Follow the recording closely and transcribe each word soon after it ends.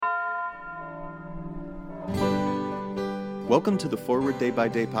Welcome to the Forward Day by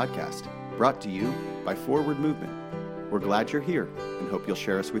Day podcast, brought to you by Forward Movement. We're glad you're here and hope you'll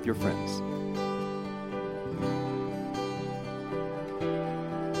share us with your friends.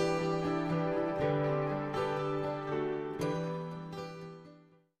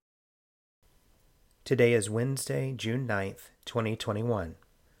 Today is Wednesday, June 9th, 2021.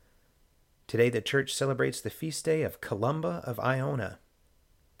 Today the church celebrates the feast day of Columba of Iona.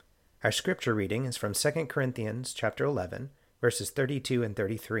 Our scripture reading is from 2 Corinthians chapter 11, verses 32 and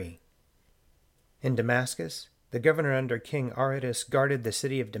 33. In Damascus, the governor under King Aretas guarded the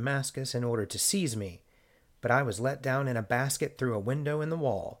city of Damascus in order to seize me, but I was let down in a basket through a window in the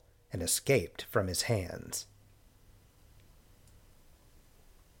wall and escaped from his hands.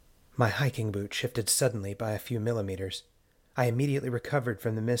 My hiking boot shifted suddenly by a few millimeters. I immediately recovered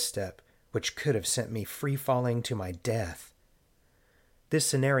from the misstep, which could have sent me free-falling to my death. This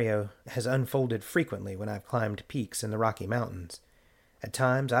scenario has unfolded frequently when I've climbed peaks in the Rocky Mountains. At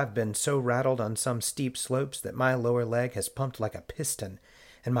times, I've been so rattled on some steep slopes that my lower leg has pumped like a piston,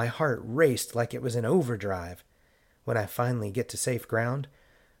 and my heart raced like it was in overdrive. When I finally get to safe ground,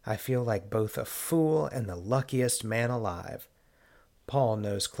 I feel like both a fool and the luckiest man alive. Paul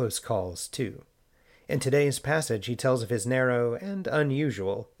knows close calls, too. In today's passage, he tells of his narrow and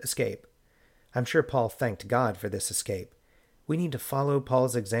unusual escape. I'm sure Paul thanked God for this escape. We need to follow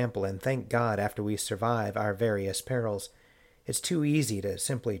Paul's example and thank God after we survive our various perils. It's too easy to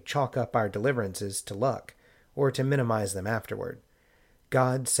simply chalk up our deliverances to luck, or to minimize them afterward.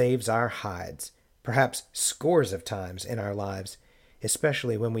 God saves our hides, perhaps scores of times in our lives,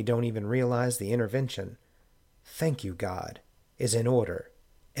 especially when we don't even realize the intervention. Thank you, God, is in order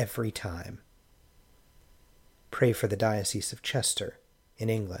every time. Pray for the Diocese of Chester in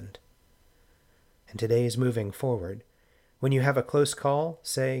England. And today is moving forward. When you have a close call,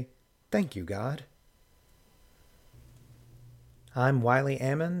 say, "Thank you, God." I'm Wiley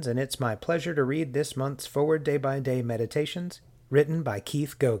Ammons, and it's my pleasure to read this month's Forward Day by Day Meditations, written by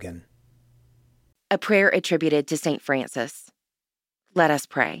Keith Gogan. A prayer attributed to St. Francis. Let us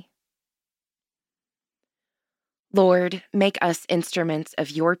pray. Lord, make us instruments of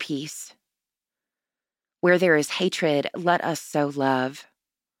your peace. Where there is hatred, let us sow love.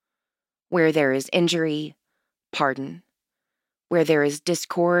 Where there is injury, pardon. Where there is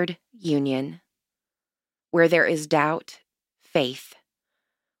discord, union. Where there is doubt, faith.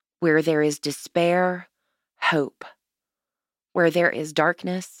 Where there is despair, hope. Where there is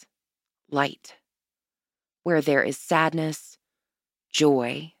darkness, light. Where there is sadness,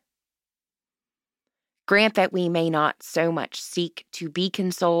 joy. Grant that we may not so much seek to be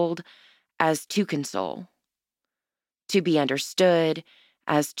consoled as to console, to be understood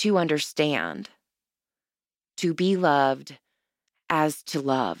as to understand, to be loved as to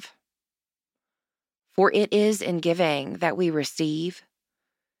love. For it is in giving that we receive,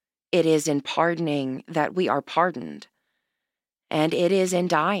 it is in pardoning that we are pardoned, and it is in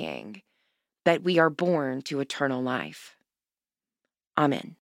dying that we are born to eternal life.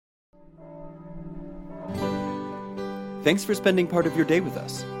 Amen. Thanks for spending part of your day with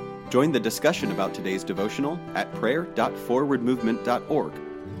us. Join the discussion about today's devotional at prayer.forwardmovement.org,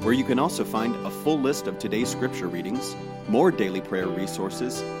 where you can also find a full list of today's scripture readings, more daily prayer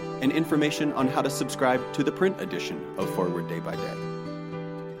resources, and information on how to subscribe to the print edition of Forward Day by Day.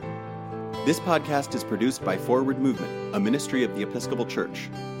 This podcast is produced by Forward Movement, a ministry of the Episcopal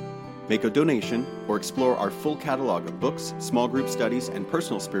Church. Make a donation or explore our full catalog of books, small group studies, and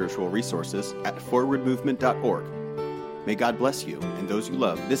personal spiritual resources at forwardmovement.org. May God bless you and those you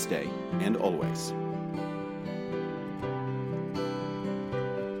love this day and always.